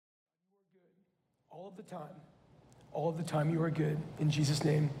All of the time. All of the time you are good. In Jesus'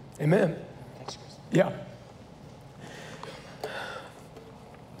 name, amen. Thanks, Chris. Yeah.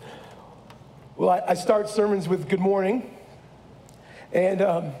 Well, I start sermons with good morning. And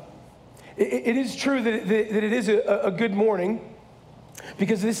it is true that it is a good morning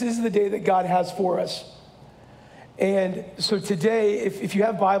because this is the day that God has for us. And so today, if you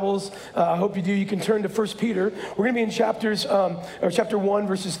have Bibles, I hope you do, you can turn to 1 Peter. We're going to be in chapter 1,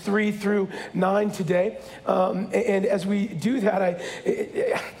 verses 3 through 9 today. And as we do that,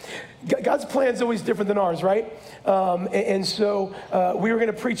 God's plan is always different than ours, right? And so we were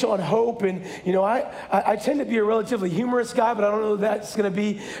going to preach on hope. And, you know, I tend to be a relatively humorous guy, but I don't know if that's going to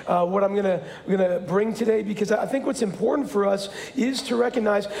be what I'm going to bring today, because I think what's important for us is to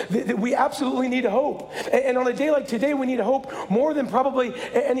recognize that we absolutely need hope. And on a day like today, we need hope more than probably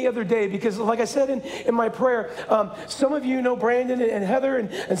any other day, because like I said in my prayer, some of you know Brandon and Heather,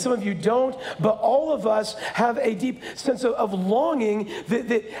 and some of you don't, but all of us have a deep sense of longing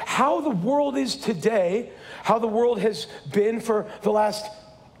that how the world is today, how the world has been for the last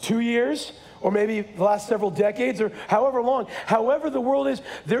 2 years, or maybe the last several decades, or however long, however the world is,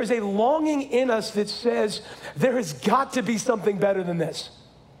 there is a longing in us that says there has got to be something better than this.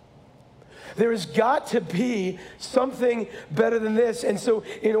 There has got to be something better than this. And so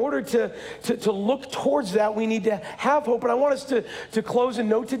in order to look towards that, we need to have hope. And I want us to close and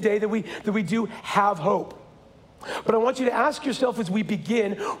note today that we do have hope. But I want you to ask yourself as we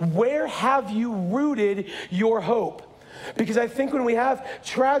begin, where have you rooted your hope? Because I think when we have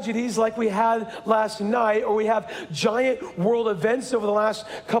tragedies like we had last night, or we have giant world events over the last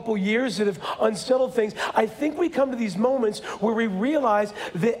couple years that have unsettled things, I think we come to these moments where we realize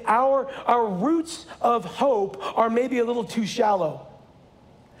that our roots of hope are maybe a little too shallow.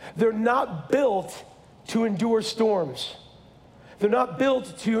 They're not built to endure storms. They're not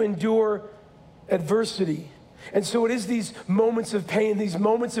built to endure adversity. And so it is these moments of pain, these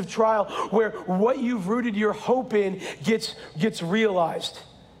moments of trial, where what you've rooted your hope in gets realized.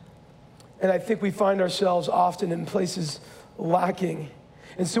 And I think we find ourselves often in places lacking.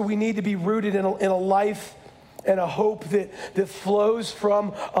 And so we need to be rooted in a life and a hope that flows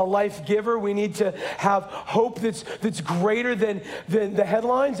from a life giver. We need to have hope that's greater than the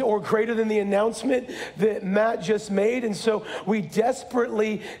headlines or greater than the announcement that Matt just made. And so we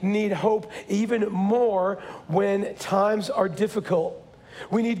desperately need hope even more when times are difficult.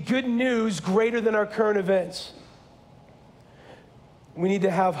 We need good news greater than our current events. We need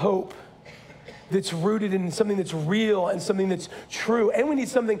to have hope that's rooted in something that's real and something that's true. And we need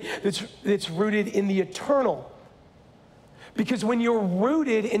something that's rooted in the eternal. Because when you're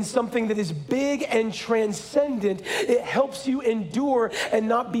rooted in something that is big and transcendent, it helps you endure and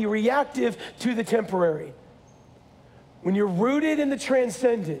not be reactive to the temporary. When you're rooted in the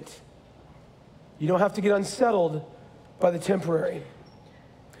transcendent, you don't have to get unsettled by the temporary.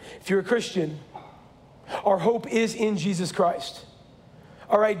 If you're a Christian, our hope is in Jesus Christ.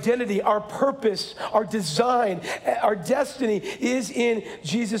 Our identity, our purpose, our design, our destiny is in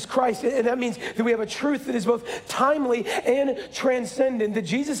Jesus Christ. And that means that we have a truth that is both timely and transcendent, that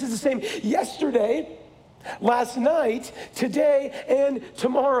Jesus is the same yesterday, last night, today, and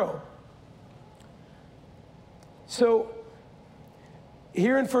tomorrow. So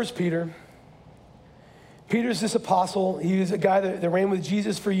here in 1 Peter, Peter's this apostle. He was a guy that ran with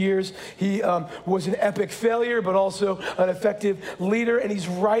Jesus for years. He was an epic failure, but also an effective leader. And he's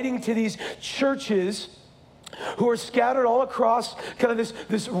writing to these churches who are scattered all across kind of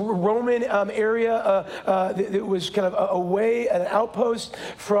this Roman area that was kind of away, an outpost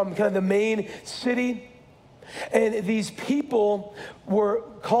from kind of the main city. And these people were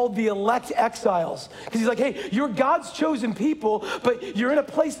called the elect exiles. Because he's like, hey, you're God's chosen people, but you're in a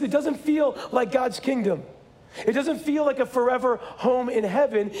place that doesn't feel like God's kingdom. It doesn't feel like a forever home in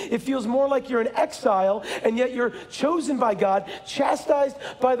heaven. It feels more like you're an exile, and yet you're chosen by God, chastised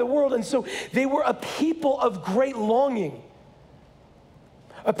by the world. And so they were a people of great longing,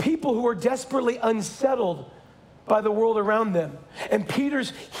 a people who were desperately unsettled by the world around them. And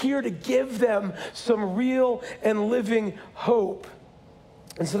Peter's here to give them some real and living hope.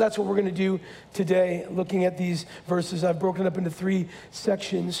 And so that's what we're going to do today, looking at these verses. I've broken it up into 3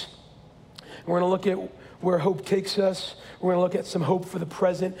 sections. We're going to look at where hope takes us. We're going to look at some hope for the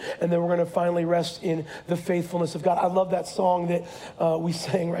present, and then we're going to finally rest in the faithfulness of God. I love that song that we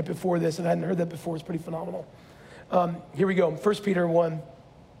sang right before this, and I hadn't heard that before. It's pretty phenomenal. Here we go. 1 Peter 1,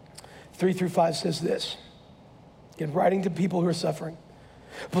 3 through 5 says this. Again, writing to people who are suffering.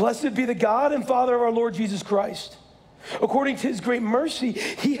 Blessed be the God and Father of our Lord Jesus Christ. According to his great mercy,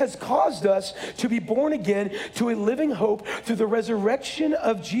 he has caused us to be born again to a living hope through the resurrection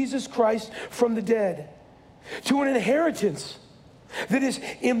of Jesus Christ from the dead, to an inheritance that is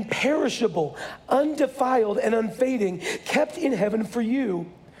imperishable, undefiled, and unfading, kept in heaven for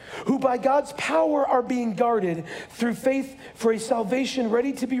you, who by God's power are being guarded through faith for a salvation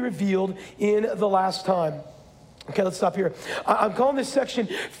ready to be revealed in the last time. Okay, let's stop here. I'm calling this section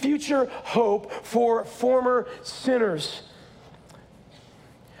Future Hope for Former Sinners.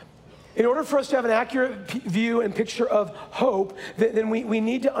 In order for us to have an accurate view and picture of hope, then we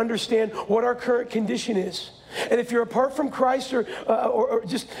need to understand what our current condition is. And if you're apart from Christ or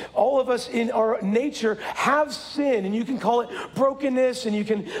just all of us in our nature have sin, and you can call it brokenness and you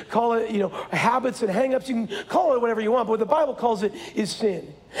can call it, habits and hang-ups, you can call it whatever you want, but what the Bible calls it is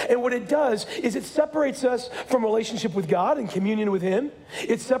sin. And what it does is it separates us from relationship with God and communion with him.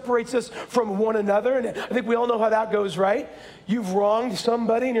 It separates us from one another, and I think we all know how that goes, right? You've wronged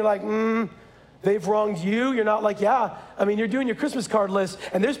somebody and you're like, they've wronged you. You're not like, you're doing your Christmas card list,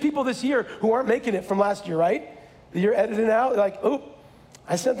 and there's people this year who aren't making it from last year, right? You're editing out, like,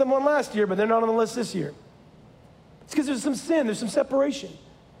 I sent them one last year, but they're not on the list this year. It's because there's some sin, there's some separation.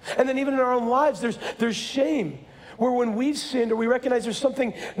 And then even in our own lives, there's shame, where when we've sinned or we recognize there's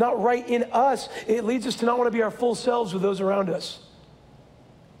something not right in us, it leads us to not want to be our full selves with those around us.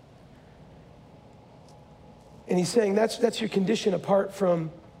 And he's saying that's your condition apart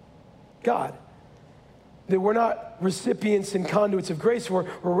from God. That we're not recipients and conduits of grace.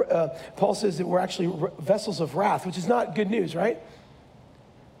 Paul says that we're actually vessels of wrath, which is not good news, right?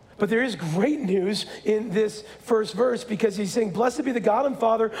 But there is great news in this first verse, because he's saying, blessed be the God and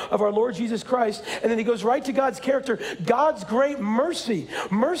Father of our Lord Jesus Christ. And then he goes right to God's character, God's great mercy.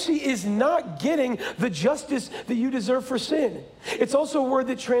 Mercy is not getting the justice that you deserve for sin. It's also a word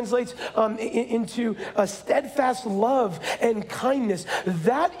that translates into a steadfast love and kindness.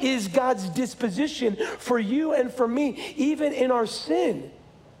 That is God's disposition for you and for me, even in our sin.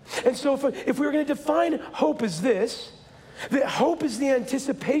 And so if we were going to define hope as this, that hope is the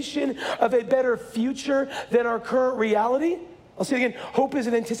anticipation of a better future than our current reality. I'll say it again, hope is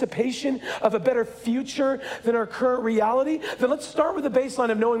an anticipation of a better future than our current reality. Then let's start with the baseline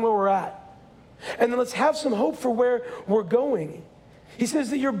of knowing where we're at. And then let's have some hope for where we're going. He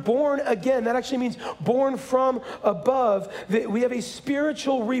says that you're born again. That actually means born from above, that we have a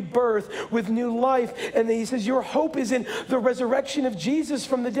spiritual rebirth with new life. And then he says your hope is in the resurrection of Jesus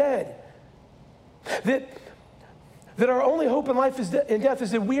from the dead. That our only hope in life and death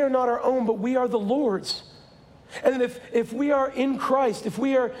is that we are not our own, but we are the Lord's. And then if we are in Christ, if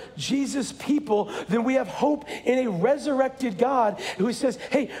we are Jesus' people, then we have hope in a resurrected God who says,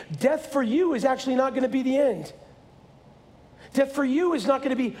 hey, death for you is actually not going to be the end. Death for you is not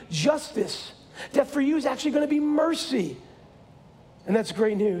going to be justice. Death for you is actually going to be mercy. And that's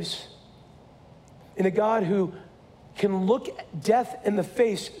great news. In a God who can look death in the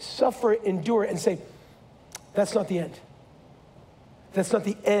face, suffer it, endure it, and say, that's not the end. That's not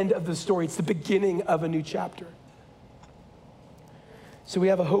the end of the story. It's the beginning of a new chapter. So we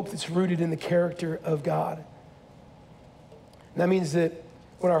have a hope that's rooted in the character of God. And that means that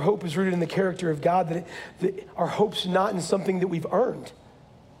when our hope is rooted in the character of God, that our hope's not in something that we've earned.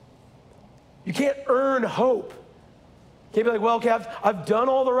 You can't earn hope. You can't be like, well, okay, I've done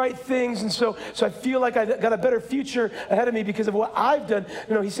all the right things, and so I feel like I got a better future ahead of me because of what I've done.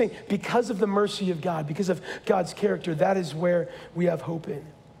 No, he's saying because of the mercy of God, because of God's character, that is where we have hope in.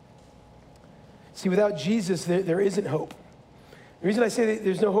 See, without Jesus, there isn't hope. The reason I say that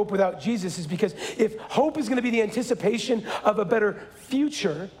there's no hope without Jesus is because if hope is going to be the anticipation of a better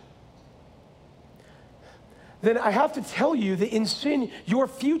future, then I have to tell you that in sin, your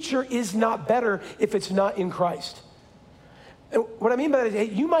future is not better if it's not in Christ. And what I mean by that is, hey,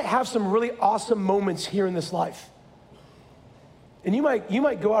 you might have some really awesome moments here in this life. And you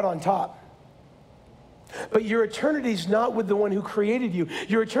might go out on top. But your eternity is not with the one who created you.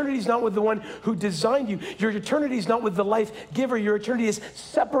 Your eternity is not with the one who designed you. Your eternity is not with the life giver. Your eternity is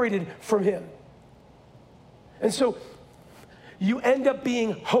separated from him. And so you end up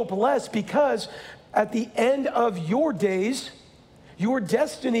being hopeless because at the end of your days, your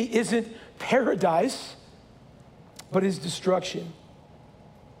destiny isn't paradise, but is destruction.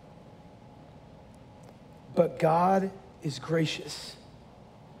 But God is gracious.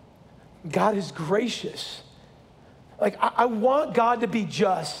 God is gracious. Like, I want God to be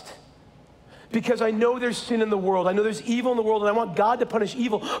just because I know there's sin in the world. I know there's evil in the world, and I want God to punish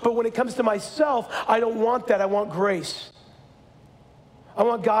evil. But when it comes to myself, I don't want that. I want grace. I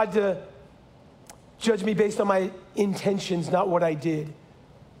want God to judge me based on my intentions, not what I did.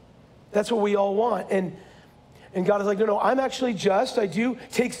 That's what we all want. And And God is like, no, I'm actually just. I do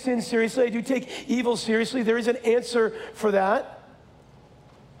take sin seriously. I do take evil seriously. There is an answer for that.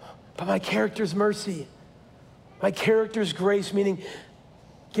 But my character's mercy. My character's grace, meaning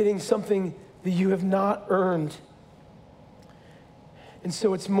getting something that you have not earned. And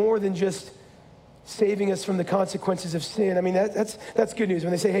so it's more than just saving us from the consequences of sin. I mean, that's good news.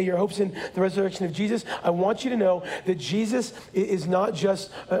 When they say, hey, your hope's in the resurrection of Jesus, I want you to know that Jesus is not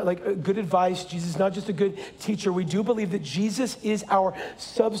just like good advice. Jesus is not just a good teacher. We do believe that Jesus is our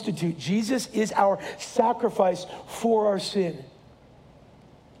substitute. Jesus is our sacrifice for our sin.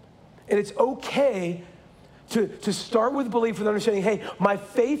 And it's okay to start with belief with understanding, hey, my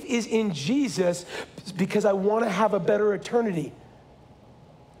faith is in Jesus because I want to have a better eternity.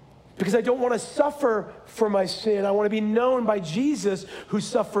 Because I don't want to suffer for my sin. I want to be known by Jesus who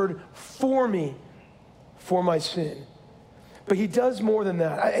suffered for me, for my sin. But he does more than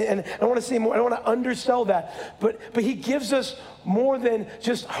that. And I want to say more, I don't want to undersell that. But he gives us more than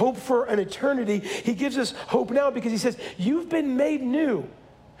just hope for an eternity. He gives us hope now because he says, you've been made new.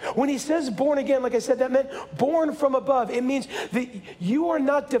 When he says born again, like I said, that meant born from above. It means that you are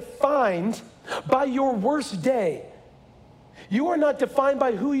not defined by your worst day. You are not defined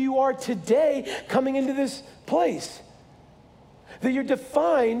by who you are today coming into this place. That you're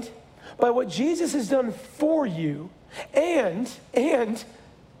defined by what Jesus has done for you and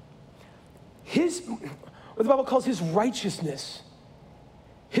his, what the Bible calls his righteousness,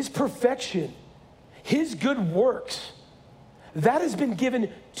 his perfection, his good works. That has been given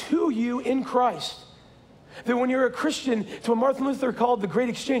to you in Christ. That when you're a Christian, it's what Martin Luther called the great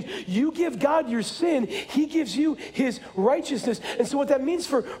exchange. You give God your sin, he gives you his righteousness. And so what that means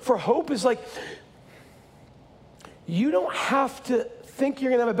for hope is like, you don't have to think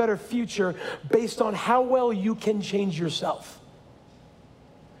you're gonna have a better future based on how well you can change yourself.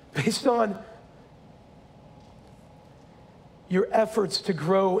 Based on your efforts to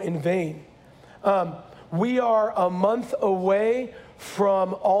grow in vain. We are a month away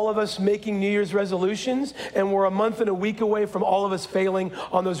from all of us making New Year's resolutions, and we're a month and a week away from all of us failing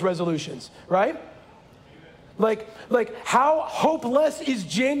on those resolutions, right? Like how hopeless is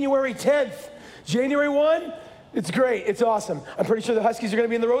January 10th? January 1? It's great, it's awesome. I'm pretty sure the Huskies are gonna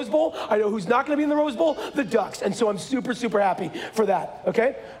be in the Rose Bowl. I know who's not gonna be in the Rose Bowl, the Ducks. And so I'm super, super happy for that,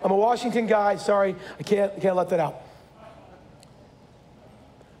 okay? I'm a Washington guy, sorry, I can't let that out.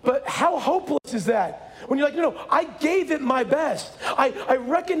 But how hopeless is that? When you're like, no, I gave it my best. I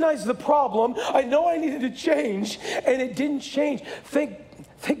recognized the problem. I know I needed to change, and it didn't change. Thank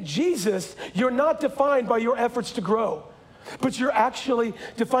Jesus, you're not defined by your efforts to grow, but you're actually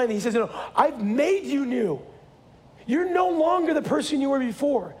defined. He says, no, I've made you new. You're no longer the person you were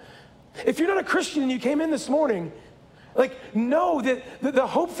before. If you're not a Christian and you came in this morning, like, know that the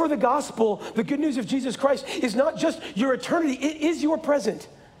hope for the gospel, the good news of Jesus Christ, is not just your eternity, it is your present.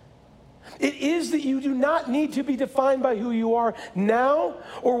 It is that you do not need to be defined by who you are now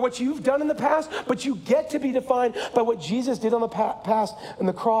or what you've done in the past, but you get to be defined by what Jesus did on the past and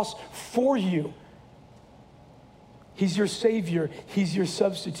the cross for you. He's your Savior. He's your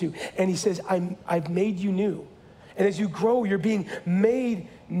substitute. And he says, I've made you new. And as you grow, you're being made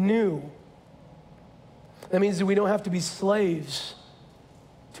new. That means that we don't have to be slaves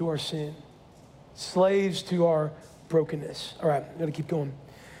to our sin, slaves to our brokenness. All right, I'm going to keep going.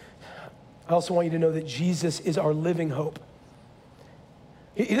 I also want you to know that Jesus is our living hope.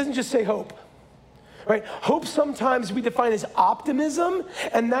 He doesn't just say hope, right? Hope sometimes we define as optimism,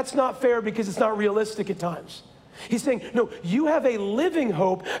 and that's not fair because it's not realistic at times. He's saying, no, you have a living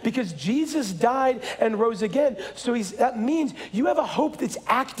hope because Jesus died and rose again. So that means you have a hope that's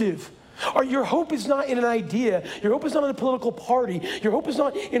active. Or your hope is not in an idea. Your hope is not in a political party. Your hope is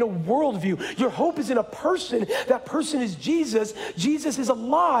not in a worldview. Your hope is in a person. That person is Jesus. Jesus is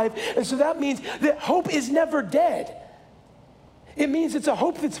alive. And so that means that hope is never dead. It means it's a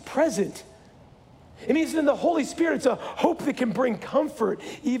hope that's present. It means in the Holy Spirit, it's a hope that can bring comfort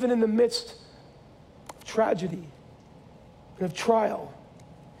even in the midst of tragedy and of trial.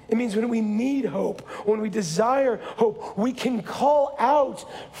 It means when we need hope, when we desire hope, we can call out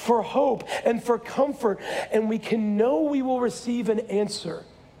for hope and for comfort, and we can know we will receive an answer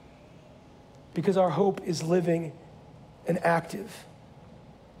because our hope is living and active.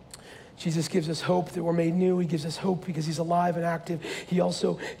 Jesus gives us hope that we're made new. He gives us hope because he's alive and active. He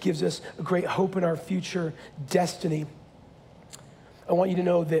also gives us a great hope in our future destiny. I want you to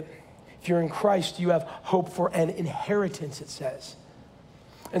know that if you're in Christ, you have hope for an inheritance, it says.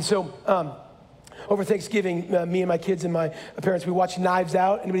 And so Over Thanksgiving, me and my kids and my parents, we watched Knives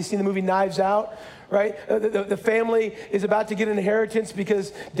Out. Anybody seen the movie Knives Out? Right? The family is about to get an inheritance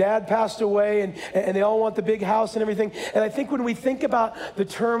because dad passed away and they all want the big house and everything. And I think when we think about the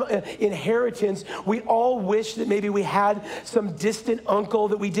term inheritance, we all wish that maybe we had some distant uncle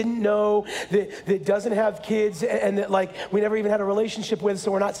that we didn't know that doesn't have kids and that like we never even had a relationship with,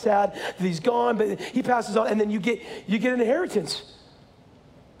 so we're not sad that he's gone, but he passes on and then you get an inheritance.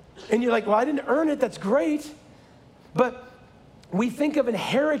 And you're like, well, I didn't earn it, that's great. But we think of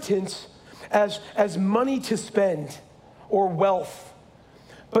inheritance as money to spend or wealth.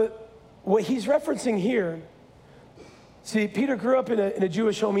 But what he's referencing here, see, Peter grew up in a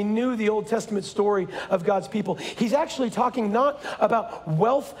Jewish home. He knew the Old Testament story of God's people. He's actually talking not about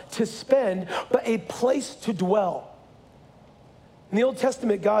wealth to spend, but a place to dwell. In the Old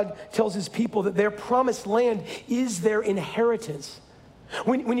Testament, God tells his people that their promised land is their inheritance.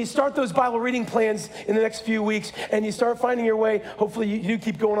 When you start those Bible reading plans in the next few weeks and you start finding your way, hopefully you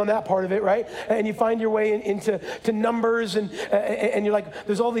keep going on that part of it, right? And you find your way into Numbers and you're like,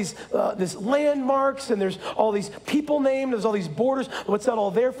 there's all these this landmarks and there's all these people named, there's all these borders. What's that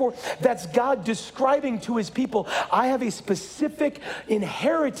all there for? That's God describing to his people, I have a specific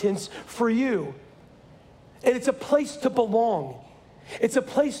inheritance for you. And it's a place to belong. It's a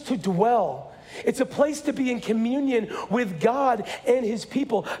place to dwell. It's a place to be in communion with God and his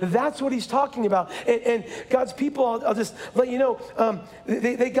people. That's what he's talking about. And God's people, I'll just let you know,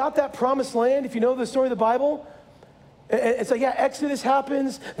 they got that promised land, if you know the story of the Bible. It's like, yeah, Exodus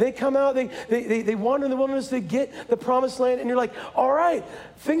happens. They come out, they wander in the wilderness, they get the promised land, and you're like, all right,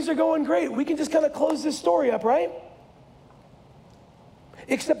 things are going great. We can just kind of close this story up, right?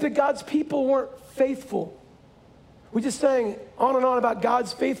 Except that God's people weren't faithful. We just sang on and on about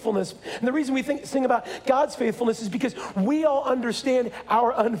God's faithfulness. And the reason we sing about God's faithfulness is because we all understand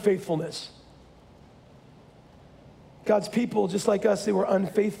our unfaithfulness. God's people, just like us, they were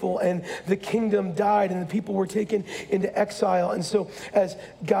unfaithful, and the kingdom died, and the people were taken into exile. And so as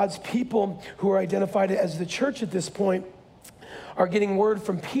God's people, who are identified as the church at this point, are getting word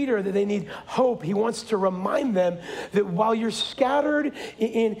from Peter that they need hope, he wants to remind them that while you're scattered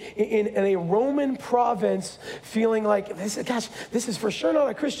in a Roman province, feeling like, this is for sure not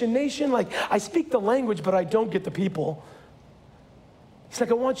a Christian nation, like I speak the language, but I don't get the people. He's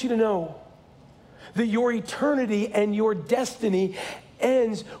like, I want you to know that your eternity and your destiny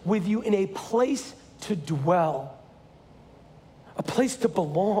ends with you in a place to dwell, a place to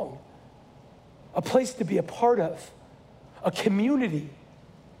belong, a place to be a part of, a community,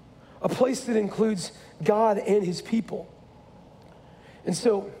 a place that includes God and his people. And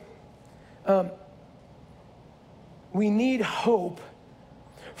so we need hope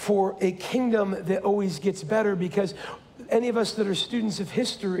for a kingdom that always gets better, because any of us that are students of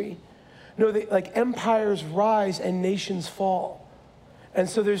history know that like empires rise and nations fall. And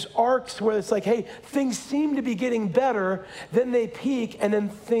so there's arcs where it's like, hey, things seem to be getting better, then they peak, and then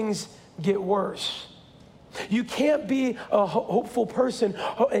things get worse. You can't be a hopeful person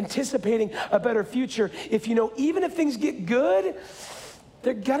anticipating a better future if you know even if things get good,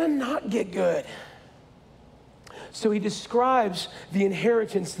 they're gonna not get good. So he describes the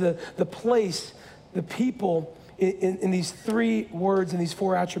inheritance, the place, the people in these three words and these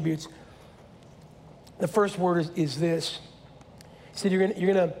four attributes. The first word is this. He said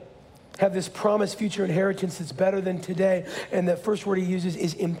you're gonna have this promised future inheritance that's better than today. And the first word he uses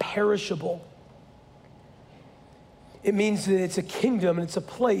is imperishable. It means that it's a kingdom and it's a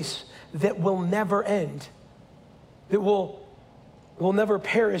place that will never end, that will never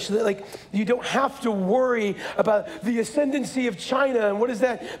perish. That, like, you don't have to worry about the ascendancy of China and what does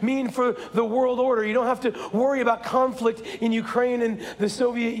that mean for the world order. You don't have to worry about conflict in Ukraine and the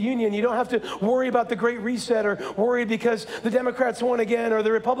Soviet Union. You don't have to worry about the Great Reset or worry because the Democrats won again or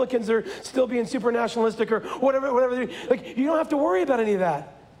the Republicans are still being super nationalistic or whatever. Like, you don't have to worry about any of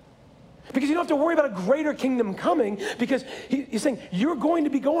that. Because you don't have to worry about a greater kingdom coming, because he's saying you're going to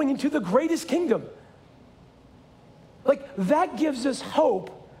be going into the greatest kingdom. Like, that gives us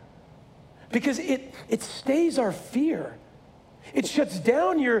hope because it stays our fear. It shuts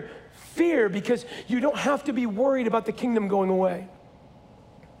down your fear because you don't have to be worried about the kingdom going away.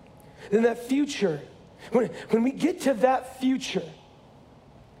 Then that future, when we get to that future,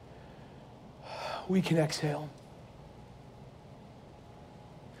 we can exhale.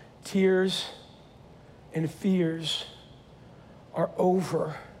 Tears and fears are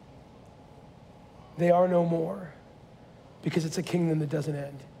over. They are no more because it's a kingdom that doesn't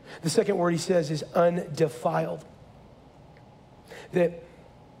end. The second word he says is undefiled. That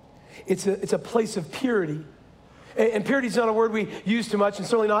it's a place of purity. And purity is not a word we use too much, and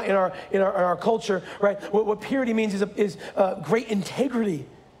certainly not in our culture, right? What purity means is great integrity.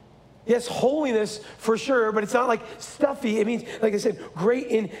 Yes, holiness for sure, but it's not like stuffy. It means, like I said, great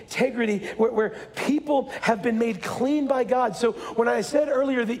integrity where people have been made clean by God. So when I said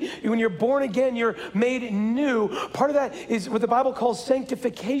earlier that when you're born again, you're made new, part of that is what the Bible calls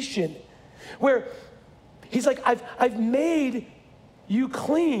sanctification, where he's like, I've made you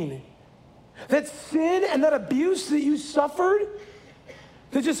clean. That sin and that abuse that you suffered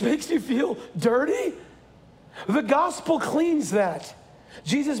that just makes you feel dirty, the gospel cleans that.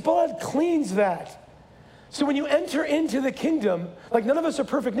 Jesus' blood cleans that. So when you enter into the kingdom, like none of us are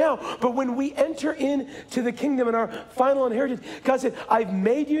perfect now, but when we enter into the kingdom and our final inheritance, God said, I've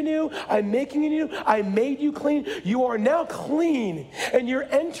made you new, I'm making you new, I made you clean, you are now clean, and you're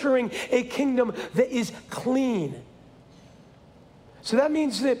entering a kingdom that is clean. So that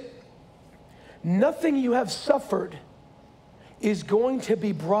means that nothing you have suffered is going to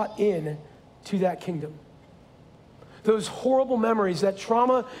be brought in to that kingdom. Those horrible memories, that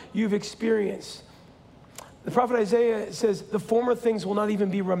trauma you've experienced. The prophet Isaiah says, the former things will not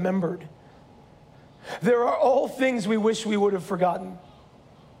even be remembered. There are all things we wish we would have forgotten.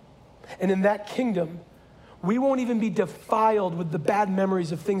 And in that kingdom, we won't even be defiled with the bad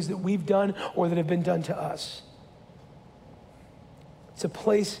memories of things that we've done or that have been done to us. It's a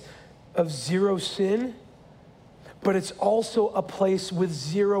place of zero sin, but it's also a place with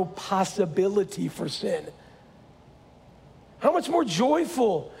zero possibility for sin. How much more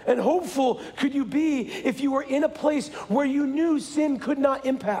joyful and hopeful could you be if you were in a place where you knew sin could not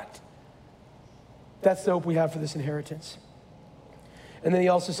impact? That's the hope we have for this inheritance. And then he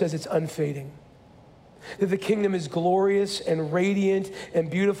also says it's unfading. That the kingdom is glorious and radiant and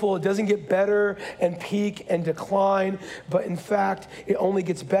beautiful. It doesn't get better and peak and decline, but in fact, it only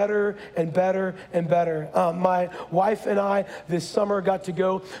gets better and better and better. My wife and I this summer got to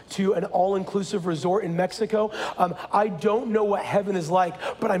go to an all-inclusive resort in Mexico. I don't know what heaven is like,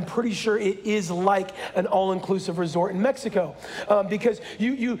 but I'm pretty sure it is like an all-inclusive resort in Mexico. Because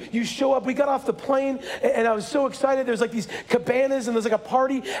you show up, we got off the plane, and I was so excited. There's like these cabanas, and there's like a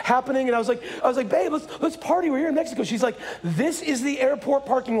party happening, and I was like, babe, let's party. We're here in Mexico. She's like, this is the airport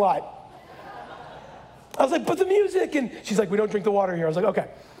parking lot. I was like, but the music. And she's like, we don't drink the water here. I was like, okay.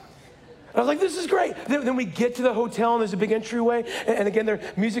 And I was like, this is great. Then we get to the hotel, and there's a big entryway. And again, their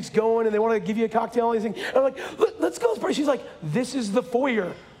music's going, and they want to give you a cocktail and everything. And I'm like, let's go. Let's party. She's like, this is the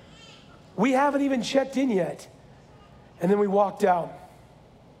foyer. We haven't even checked in yet. And then we walked out.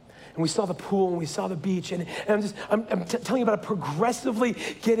 And we saw the pool, and we saw the beach, and I'm telling you about a progressively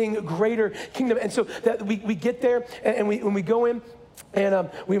getting greater kingdom. And so that we get there, and when we go in, and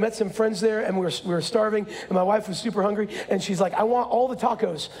we met some friends there, and we were starving, and my wife was super hungry, and she's like, I want all the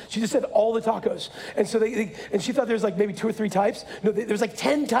tacos. She just said all the tacos. And so and she thought there's like maybe 2 or 3 types. No, there's like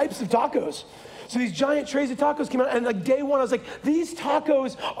 10 types of tacos. So these giant trays of tacos came out, and like day one, I was like, these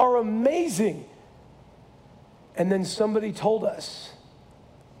tacos are amazing. And then somebody told us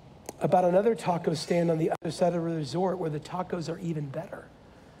about another taco stand on the other side of the resort where the tacos are even better.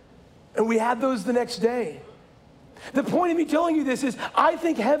 And we had those the next day. The point of me telling you this is I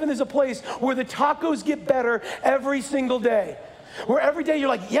think heaven is a place where the tacos get better every single day. Where every day you're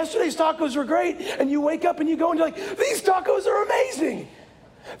like, yesterday's tacos were great, and you wake up and you go and you're like, these tacos are amazing.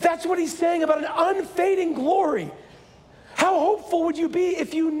 That's what he's saying about an unfading glory. How hopeful would you be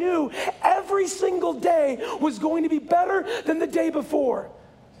if you knew every single day was going to be better than the day before?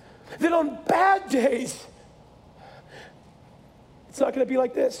 That on bad days, it's not going to be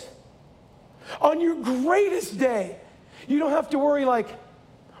like this. On your greatest day, you don't have to worry like,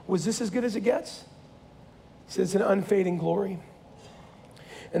 was this as good as it gets? It says an unfading glory.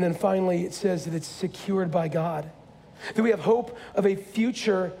 And then finally, it says that it's secured by God. That we have hope of a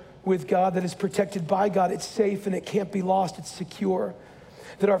future with God that is protected by God. It's safe and it can't be lost. It's secure.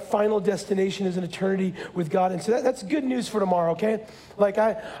 That our final destination is an eternity with God. And so that's good news for tomorrow, okay? Like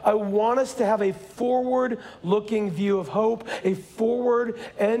I want us to have a forward-looking view of hope, a forward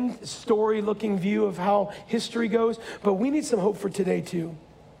and story-looking view of how history goes, but we need some hope for today too.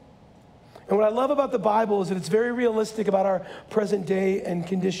 And what I love about the Bible is that it's very realistic about our present day and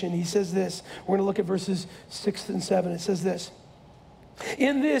condition. He says this, we're gonna look at verses 6 and 7. It says this,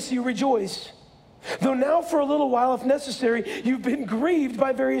 in this you rejoice, though now for a little while, if necessary, you've been grieved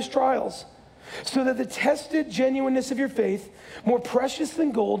by various trials, so that the tested genuineness of your faith, more precious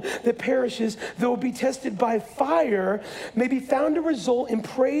than gold that perishes, though it be tested by fire, may be found to result in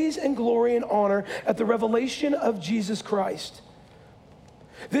praise and glory and honor at the revelation of Jesus Christ.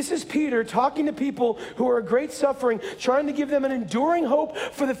 This is Peter talking to people who are great suffering, trying to give them an enduring hope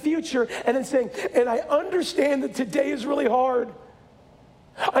for the future, and then saying, and I understand that today is really hard.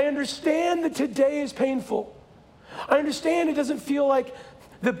 I understand that today is painful. I understand it doesn't feel like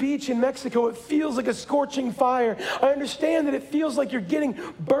the beach in Mexico. It feels like a scorching fire. I understand that it feels like you're getting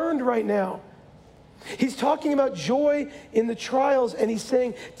burned right now. He's talking about joy in the trials, and he's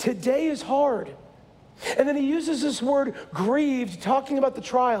saying, today is hard. And then he uses this word grieved, talking about the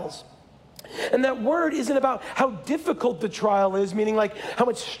trials. And that word isn't about how difficult the trial is, meaning like how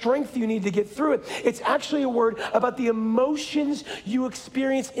much strength you need to get through it. It's actually a word about the emotions you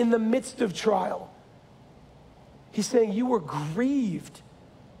experience in the midst of trial. He's saying you were grieved.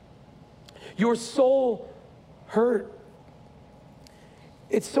 Your soul hurt.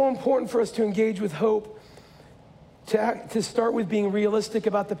 It's so important for us to engage with hope, to start with being realistic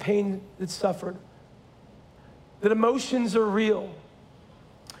about the pain that's suffered. That emotions are real.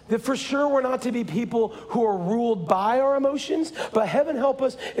 That for sure we're not to be people who are ruled by our emotions, but heaven help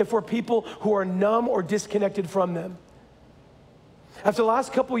us if we're people who are numb or disconnected from them. After the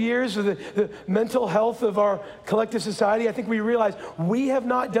last couple years of the mental health of our collective society, I think we realize we have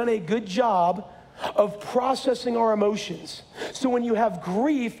not done a good job of processing our emotions. So when you have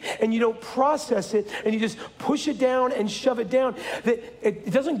grief and you don't process it and you just push it down and shove it down, that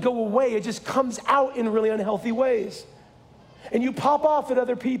it doesn't go away, it just comes out in really unhealthy ways. And you pop off at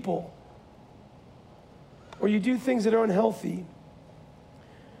other people, or you do things that are unhealthy.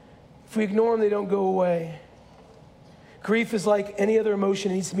 If we ignore them, they don't go away. Grief is like any other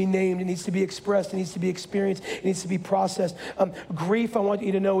emotion. It needs to be named. It needs to be expressed. It needs to be experienced. It needs to be processed. Grief, I want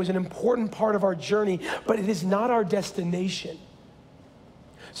you to know, is an important part of our journey, but it is not our destination.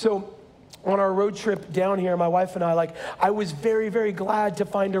 So on our road trip down here, my wife and I was very, very glad to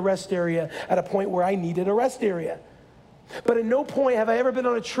find a rest area at a point where I needed a rest area. But at no point have I ever been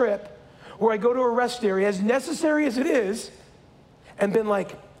on a trip where I go to a rest area, as necessary as it is, and been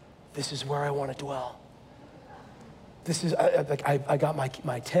like, this is where I want to dwell. This is, I got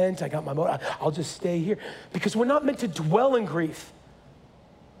my tent, I got my motor, I'll just stay here. Because we're not meant to dwell in grief.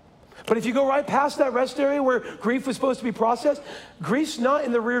 But if you go right past that rest area where grief was supposed to be processed, grief's not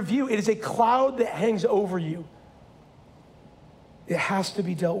in the rear view. It is a cloud that hangs over you. It has to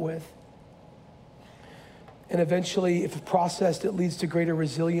be dealt with. And eventually, if processed, it leads to greater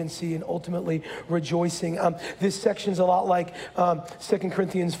resiliency and ultimately rejoicing. This section's a lot like 2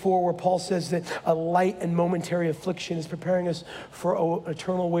 Corinthians 4, where Paul says that a light and momentary affliction is preparing us for an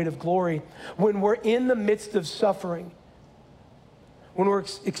eternal weight of glory. When we're in the midst of suffering, when we're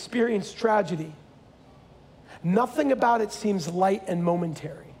experiencing tragedy, nothing about it seems light and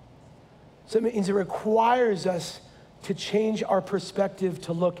momentary. So it means it requires us to change our perspective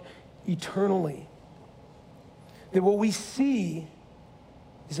to look eternally. That what we see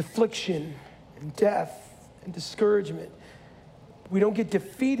is affliction and death and discouragement. We don't get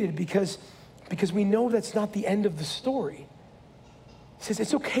defeated because we know that's not the end of the story. He says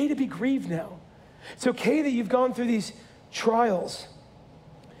it's okay to be grieved now. It's okay that you've gone through these trials.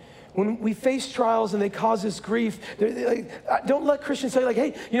 When we face trials and they cause us grief, don't let Christians say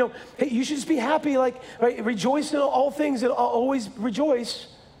hey, you should just be happy, right? Rejoice in all things and always rejoice.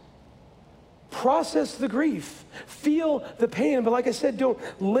 Process the grief. Feel the pain. But like I said, don't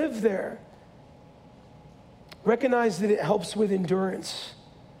live there. Recognize that it helps with endurance.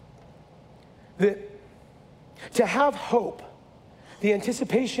 That to have hope, the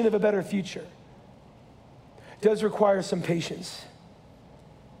anticipation of a better future, does require some patience.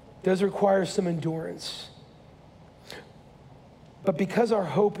 Does require some endurance. But because our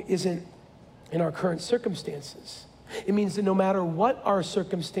hope isn't in our current circumstances, it means that no matter what our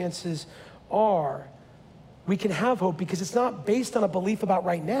circumstances are, we can have hope because it's not based on a belief about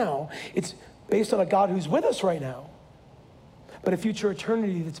right now. It's based on a God who's with us right now, but a future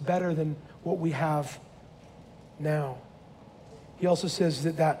eternity that's better than what we have now. He also says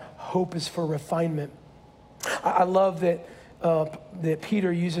that hope is for refinement. I love that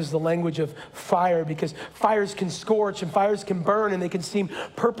Peter uses the language of fire, because fires can scorch and fires can burn and they can seem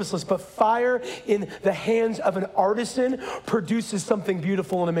purposeless, but fire in the hands of an artisan produces something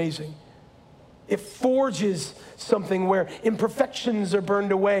beautiful and amazing. It forges something where imperfections are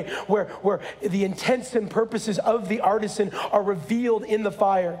burned away, where the intents and purposes of the artisan are revealed in the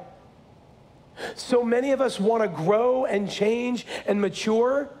fire. So many of us want to grow and change and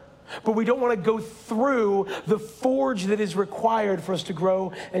mature, but we don't want to go through the forge that is required for us to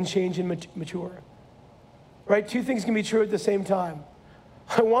grow and change and mature. Right? Two things can be true at the same time.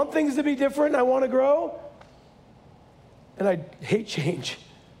 I want things to be different, I want to grow, and I hate change.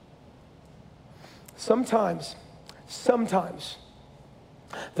 Sometimes,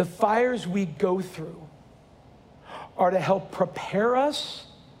 The fires we go through are to help prepare us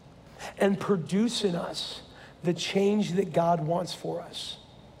and produce in us the change that God wants for us.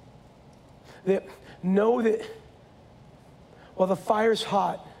 That know that while the fire's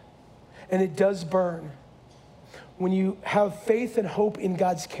hot and it does burn, when you have faith and hope in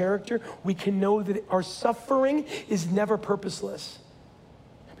God's character, we can know that our suffering is never purposeless.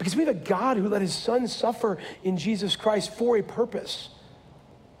 Because we have a God who let his son suffer in Jesus Christ for a purpose.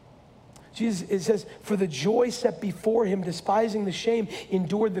 Jesus, it says, for the joy set before him, despising the shame,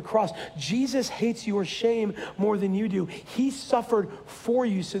 endured the cross. Jesus hates your shame more than you do. He suffered for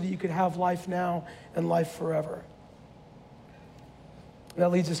you so that you could have life now and life forever. And that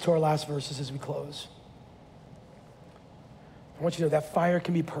leads us to our last verses as we close. I want you to know that fire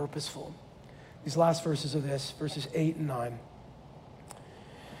can be purposeful. These last verses are this, verses 8 and 9.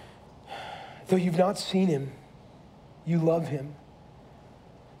 Though you've not seen him, you love him.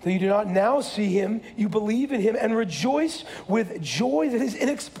 Though you do not now see him, you believe in him and rejoice with joy that is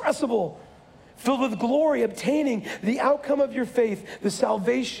inexpressible, filled with glory, obtaining the outcome of your faith, the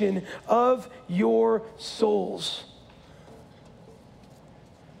salvation of your souls.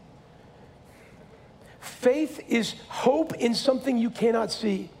 Faith is hope in something you cannot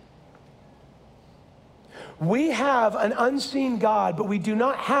see. We have an unseen God, but we do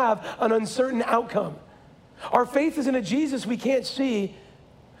not have an uncertain outcome. Our faith is in a Jesus we can't see,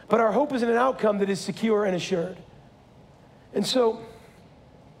 but our hope is in an outcome that is secure and assured. And so,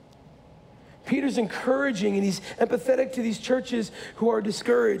 Peter's encouraging and he's empathetic to these churches who are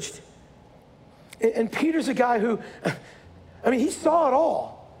discouraged. And Peter's a guy who, he saw it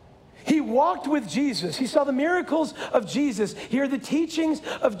all. He walked with Jesus. He saw the miracles of Jesus. He heard the teachings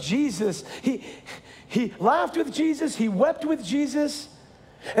of Jesus. He laughed with Jesus. He wept with Jesus.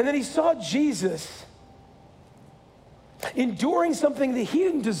 And then he saw Jesus enduring something that he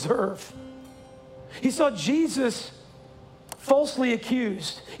didn't deserve. He saw Jesus falsely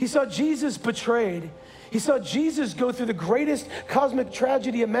accused. He saw Jesus betrayed. He saw Jesus go through the greatest cosmic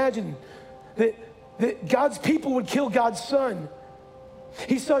tragedy imagined, that God's people would kill God's son.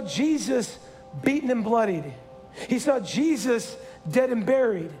 He saw Jesus beaten and bloodied. He saw Jesus dead and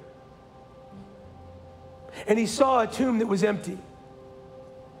buried. And he saw a tomb that was empty.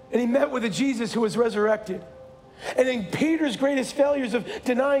 And he met with a Jesus who was resurrected. And in Peter's greatest failures of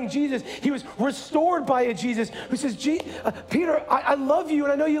denying Jesus, he was restored by a Jesus who says, Peter, I love you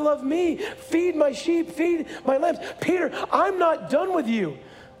and I know you love me. Feed my sheep, feed my lambs. Peter, I'm not done with you.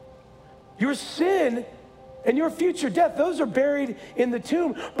 Your sin and your future death, those are buried in the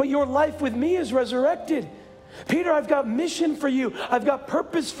tomb, but your life with me is resurrected. Peter, I've got mission for you. I've got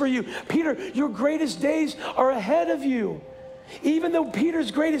purpose for you. Peter, your greatest days are ahead of you. Even though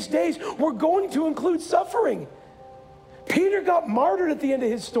Peter's greatest days were going to include suffering. Peter got martyred at the end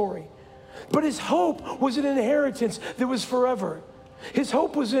of his story, but his hope was an inheritance that was forever. His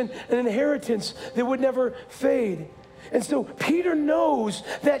hope was in an inheritance that would never fade. And so Peter knows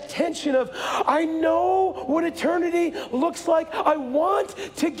that tension of, I know what eternity looks like. I want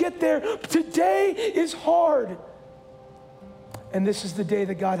to get there. Today is hard. And this is the day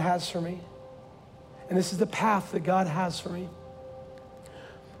that God has for me. And this is the path that God has for me.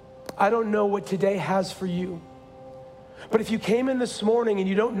 I don't know what today has for you. But if you came in this morning and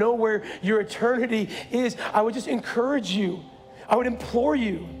you don't know where your eternity is, I would just encourage you. I would implore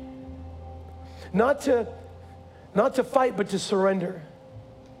you not to fight, but to surrender.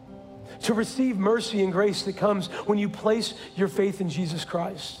 To receive mercy and grace that comes when you place your faith in Jesus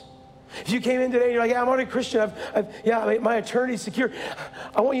Christ. If you came in today and you're like, yeah, I'm already a Christian, my eternity is secure.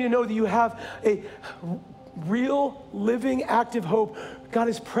 I want you to know that you have a real, living, active hope. God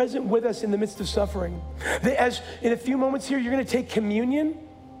is present with us in the midst of suffering. As in a few moments here, you're going to take communion.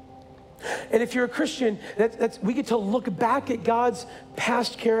 And if you're a Christian, we get to look back at God's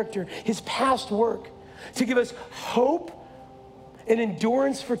past character, his past work, to give us hope and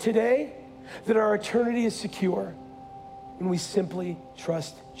endurance for today, that our eternity is secure when we simply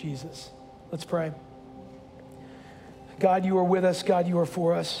trust Jesus. Let's pray. God, you are with us. God, you are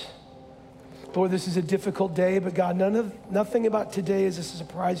for us. Lord, this is a difficult day, but God, nothing about today is a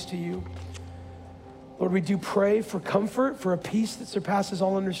surprise to you. Lord, we do pray for comfort, for a peace that surpasses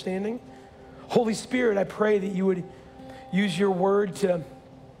all understanding. Holy Spirit, I pray that you would use your word to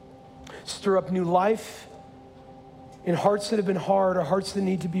stir up new life in hearts that have been hard or hearts that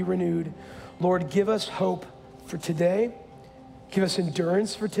need to be renewed. Lord, give us hope for today. Give us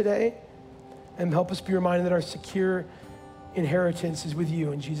endurance for today. And help us be reminded that our secure inheritance is with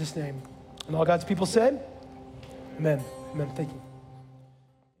you in Jesus' name. And all God's people said, amen. Amen. Thank you.